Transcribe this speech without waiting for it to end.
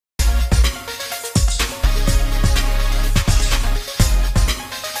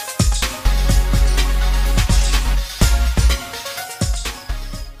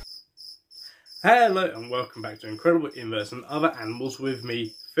Hello and welcome back to Incredible Inverts and Other Animals with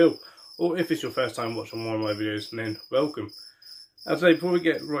me, Phil. Or if it's your first time watching one of my videos, then welcome. Today, before we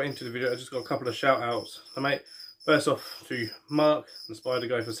get right into the video, I just got a couple of shout outs to make. First off to Mark, the spider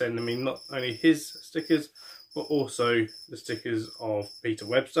guy, for sending me not only his stickers, but also the stickers of Peter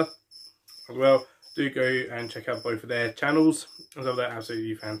Webster as well. Do go and check out both of their channels, as well. They're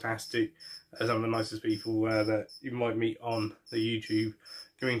absolutely fantastic. Some of the nicest people that you might meet on the YouTube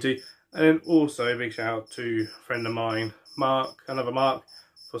community. And then also a big shout out to a friend of mine, Mark, another Mark,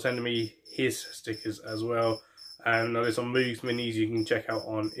 for sending me his stickers as well. And there's on Moog's Minis you can check out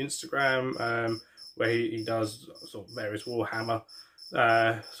on Instagram, where he does sort of various Warhammer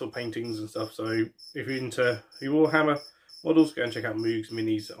sort of paintings and stuff. So if you're into your Warhammer models, go and check out Moog's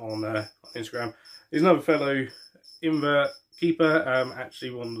Minis on Instagram. He's another fellow invert keeper,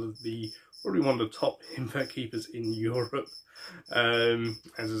 actually probably one of the top invert keepers in Europe,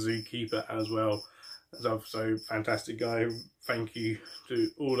 as a zookeeper as well. So fantastic guy. Thank you to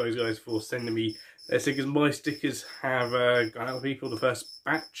all those guys for sending me their stickers. My stickers have gone out to people, the first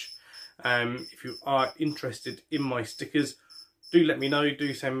batch. If you are interested in my stickers, do let me know.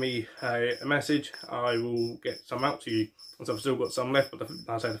 Do send me a message. I will get some out to you. So I've still got some left, but like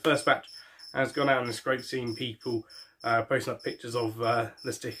I say, the first batch has gone out, and it's great seeing people posting up pictures of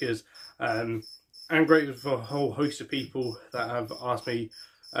the stickers, and great for a whole host of people that have asked me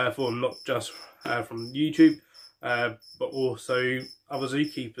for them, not just from YouTube, but also other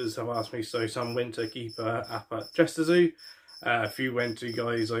zookeepers have asked me. So some went to keep up at Chester Zoo, a few went to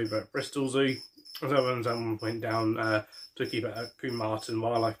guys over at Bristol Zoo, and some went down to keep it at Inverts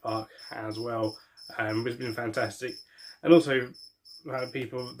Wildlife Park as well. It's been fantastic. And also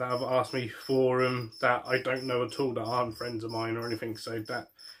people that have asked me for them that I don't know at all, that aren't friends of mine or anything, so that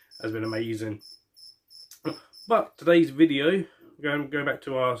has been amazing. But today's video, going back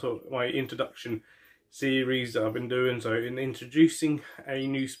to our my introduction series that I've been doing, so in introducing a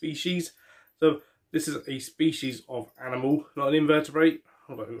new species. So this is a species of animal, not an invertebrate.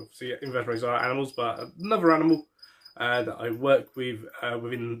 Obviously invertebrates are animals, but another animal that I work with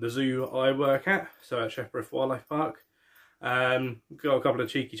within the zoo I work at, so at Shepreth Wildlife Park. Got a couple of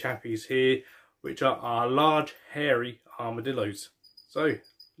cheeky chappies here, which are our large hairy armadillos. So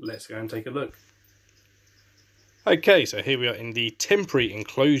let's go and take a look. Okay, so here we are in the temporary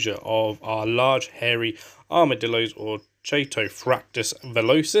enclosure of our large hairy armadillos, or Chetophractus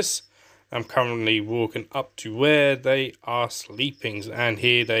velocis. I'm currently walking up to where they are sleeping, and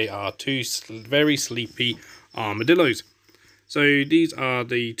here they are, two very sleepy armadillos. So these are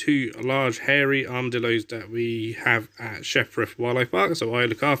the two large hairy armadillos that we have at Shepreth Wildlife Park. So I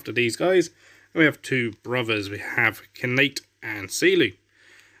look after these guys. And we have two brothers. We have Knate and Seelu.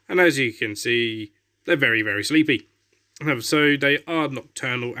 And as you can see, they're very, very sleepy. So they are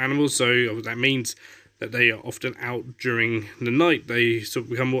nocturnal animals. So that means that they are often out during the night. They sort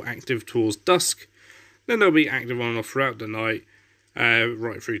of become more active towards dusk. Then they'll be active on and off throughout the night,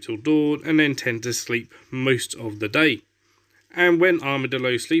 right through till dawn, and then tend to sleep most of the day. And when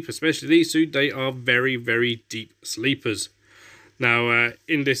armadillos sleep, especially these two, they are very, very deep sleepers. Now,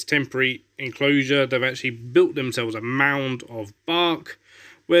 in this temporary enclosure, they've actually built themselves a mound of bark,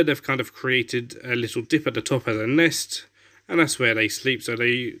 where they've kind of created a little dip at the top as a nest, and that's where they sleep. So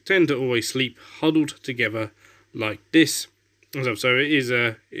they tend to always sleep huddled together like this. So it is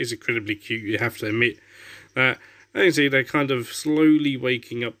incredibly cute, you have to admit. As you can see, they're kind of slowly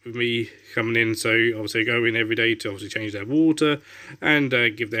waking up with me coming in. So obviously I go in every day to obviously change their water and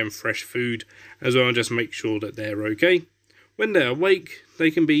give them fresh food as well, and just make sure that they're okay. When they're awake,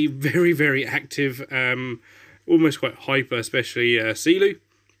 they can be very, very active, almost quite hyper, especially Seelu,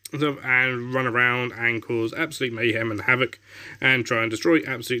 and run around and cause absolute mayhem and havoc and try and destroy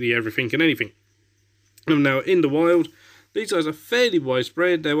absolutely everything and anything. Now in the wild, these guys are fairly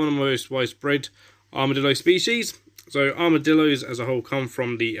widespread. They're one of the most widespread armadillo species. So armadillos as a whole come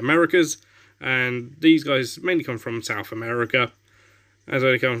from the Americas, and these guys mainly come from South America, as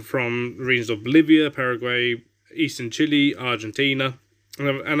they come from regions of Bolivia, Paraguay, eastern Chile, Argentina,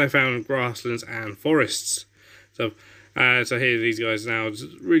 and they found in grasslands and forests. So here these guys now just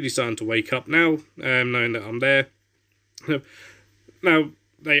really starting to wake up now, knowing that I'm there. Now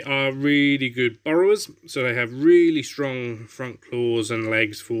they are really good burrowers, so they have really strong front claws and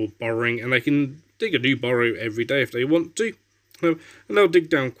legs for burrowing, and they can dig a new burrow every day if they want to. And they'll dig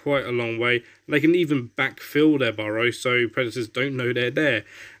down quite a long way. They can even backfill their burrow so predators don't know they're there.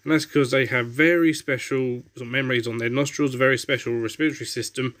 And that's because they have very special membranes on their nostrils, a very special respiratory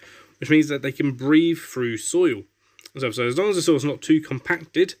system, which means that they can breathe through soil. So as long as the soil's not too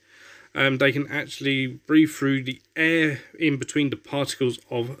compacted, they can actually breathe through the air in between the particles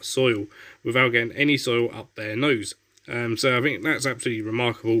of soil without getting any soil up their nose. So I think that's absolutely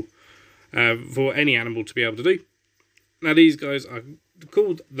remarkable for any animal to be able to do. Now these guys are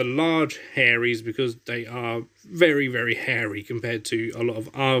called the large hairies because they are very, very hairy compared to a lot of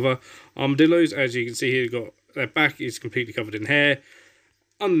other armadillos. As you can see here, got their back is completely covered in hair.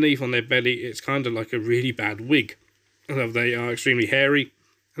 Underneath on their belly, it's kind of like a really bad wig. They are extremely hairy.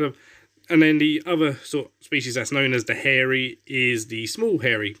 And then the other sort of species that's known as the hairy is the small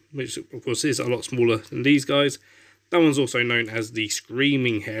hairy, which of course is a lot smaller than these guys. That one's also known as the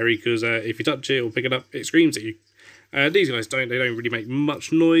screaming hairy because if you touch it or pick it up, it screams at you. These guys don't really make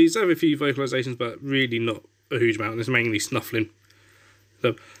much noise. They have a few vocalizations, but really not a huge amount. It's mainly snuffling.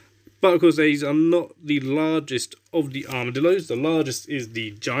 But of course, these are not the largest of the armadillos. The largest is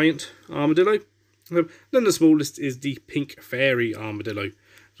the giant armadillo. Then the smallest is the pink fairy armadillo.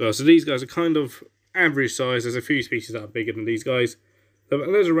 So these guys are kind of average size. There's a few species that are bigger than these guys.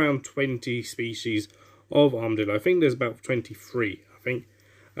 There's around 20 species of armadillo. I think there's about 23, I think,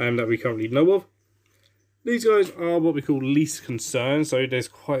 that we currently know of. These guys are what we call least concern, so there's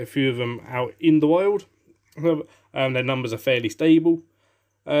quite a few of them out in the wild. Their numbers are fairly stable.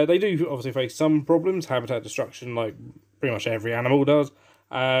 They do obviously face some problems, habitat destruction like pretty much every animal does.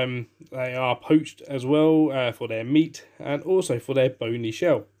 They are poached as well for their meat and also for their bony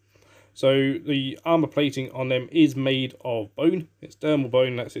shell. So the armour plating on them is made of bone. It's dermal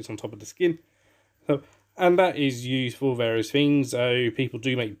bone that sits on top of the skin. And that is used for various things. So people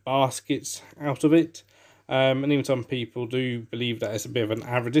do make baskets out of it. And even some people do believe that it's a bit of an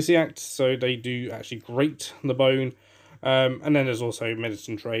aphrodisiac, so they do actually grate the bone. And then there's also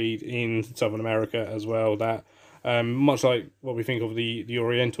medicine trade in Southern America as well, that much like what we think of the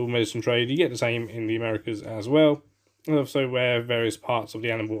Oriental medicine trade, you get the same in the Americas as well. So where various parts of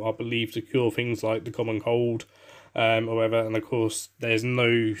the animal are believed to cure things like the common cold or whatever, and of course there's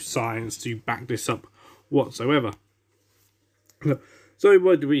no science to back this up whatsoever. So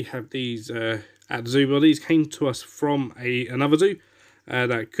why do we have these at the zoo? Well, these came to us from another zoo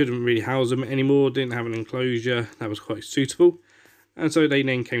that couldn't really house them anymore, didn't have an enclosure that was quite suitable, and so they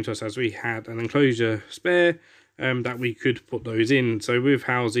then came to us as we had an enclosure spare that we could put those in. So we've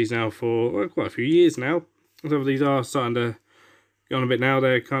housed these now for quite a few years now. So these are starting to go on a bit now.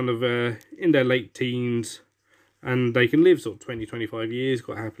 They're kind of in their late teens, and they can live sort of 20-25 years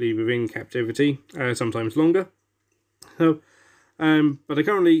quite happily within captivity, sometimes longer. So but they're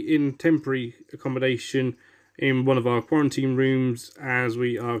currently in temporary accommodation in one of our quarantine rooms as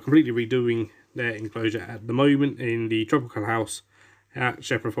we are completely redoing their enclosure at the moment in the tropical house at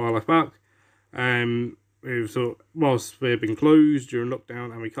Shepreth Wildlife Park. Whilst we've been closed during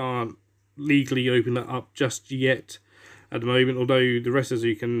lockdown and we can't legally open that up just yet at the moment, although the rest of the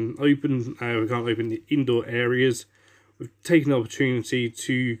zoo can open, we can't open the indoor areas. We've taken the opportunity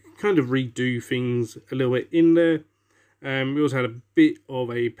to kind of redo things a little bit in there. We also had a bit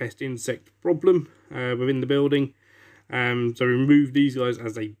of a pest insect problem within the building. So we removed these guys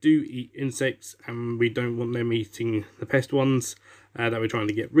as they do eat insects, and we don't want them eating the pest ones that we're trying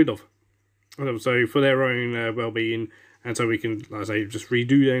to get rid of. So for their own well-being, and so we can, like I say, just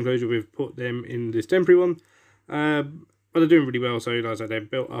redo their enclosure, we've put them in this temporary one. But they're doing really well, so like I said, they've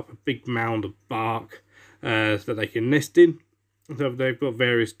built up a big mound of bark that they can nest in. So they've got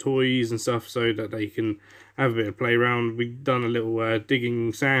various toys and stuff so that they can have a bit of play around. We've done a little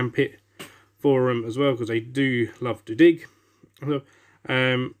digging sand pit for them as well because they do love to dig. So,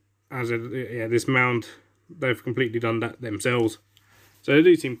 as I said, yeah, this mound, they've completely done that themselves. So they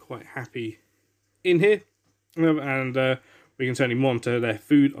do seem quite happy in here. And we can certainly monitor their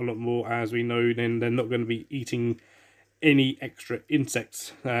food a lot more, as we know then they're not going to be eating any extra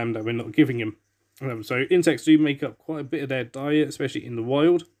insects that we're not giving them. So insects do make up quite a bit of their diet, especially in the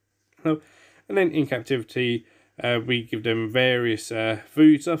wild. And then in captivity, we give them various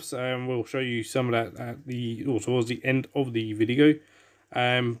food stuffs, and we'll show you some of that at towards the end of the video.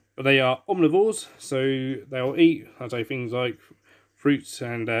 But they are omnivores, so they'll eat, I'd say, things like fruits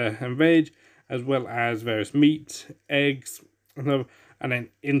and veg, as well as various meat, eggs, and then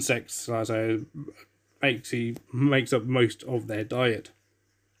insects, like I say, makes up most of their diet.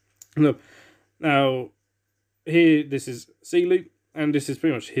 Now, here, this is Sea Loop, and this is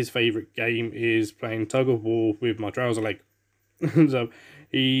pretty much his favourite game, is playing tug of war with my trouser leg. So,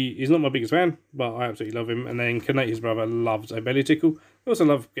 he's not my biggest fan, but I absolutely love him. And then Kanate, his brother, loves a belly tickle. They also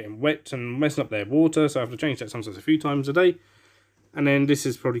love getting wet and messing up their water, so I have to change that sometimes a few times a day. And then this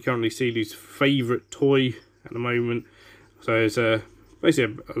is probably currently Sea Loop's favourite toy at the moment. So it's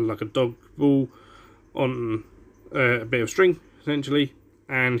basically like a dog ball on a bit of string, essentially.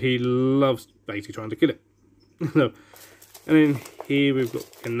 and he loves basically trying to kill it. And then here we've got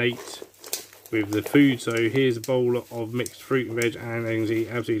Canate with the food. So here's a bowl of mixed fruit and veg, and as he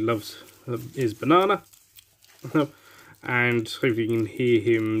absolutely loves his banana. And hopefully you can hear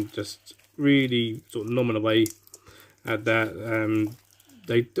him just really sort of nomming away at that.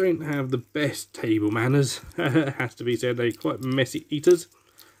 They don't have the best table manners, has to be said. They're quite messy eaters.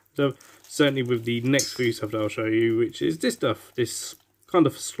 So certainly with the next food stuff that I'll show you, which is this stuff, this kind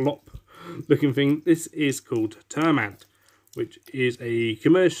of slop looking thing. This is called Termant, which is a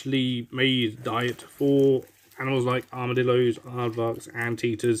commercially made diet for animals like armadillos, aardvarks,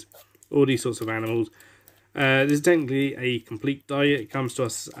 anteaters, all these sorts of animals. This is technically a complete diet. It comes to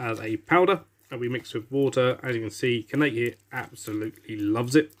us as a powder that we mix with water. As you can see, Canate here absolutely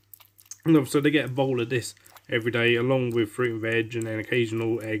loves it. And so they get a bowl of this every day, along with fruit and veg, and then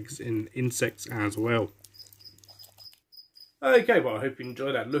occasional eggs and insects as well. Okay, well, I hope you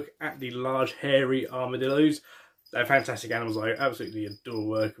enjoyed that look at the large hairy armadillos. They're fantastic animals. I absolutely adore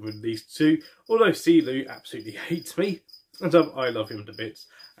working with these two. Although Silu absolutely hates me, and so I love him to bits.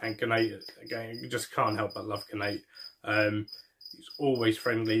 And Canate, again, you just can't help but love Canate. He's always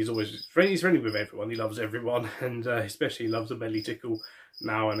friendly. He's always friendly. He's friendly with everyone. He loves everyone, and especially loves a belly tickle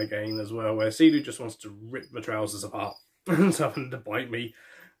now and again as well. Where Silu just wants to rip my trousers apart and stuff, and to bite me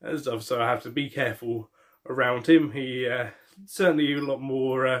and stuff. So I have to be careful around him. He certainly a lot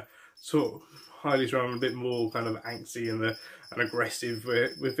more sort of highly strung, a bit more kind of angsty and aggressive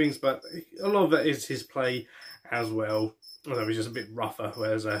with things, but a lot of that is his play as well. Although he's just a bit rougher,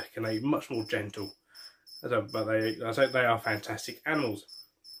 whereas Canate much more gentle. But they are fantastic animals.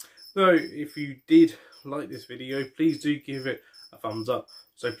 So if you did like this video, please do give it a thumbs up.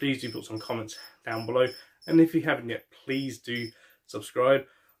 So please do put some comments down below, and if you haven't yet, please do subscribe.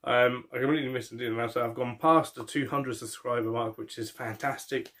 I completely missed doing that, so I've gone past the 200 subscriber mark, which is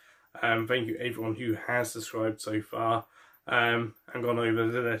fantastic. Thank you everyone who has subscribed so far, and gone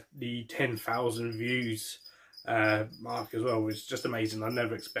over the 10,000 views mark as well, which is just amazing. I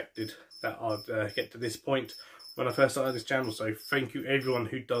never expected that I'd get to this point when I first started this channel. So thank you everyone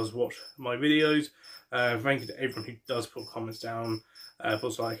who does watch my videos. Thank you to everyone who does put comments down,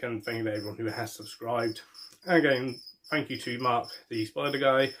 puts like, and thank you to everyone who has subscribed. And again, thank you to Mark the Spider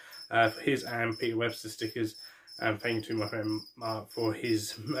Guy for his and Peter Webster stickers, and thank you to my friend Mark for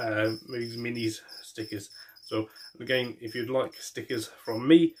his Moog's Minis stickers. So again, if you'd like stickers from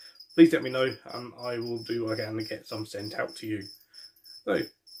me, please let me know, and I will do what I can to get some sent out to you. So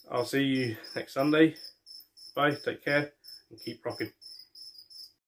I'll see you next Sunday. Bye, take care, and keep rocking.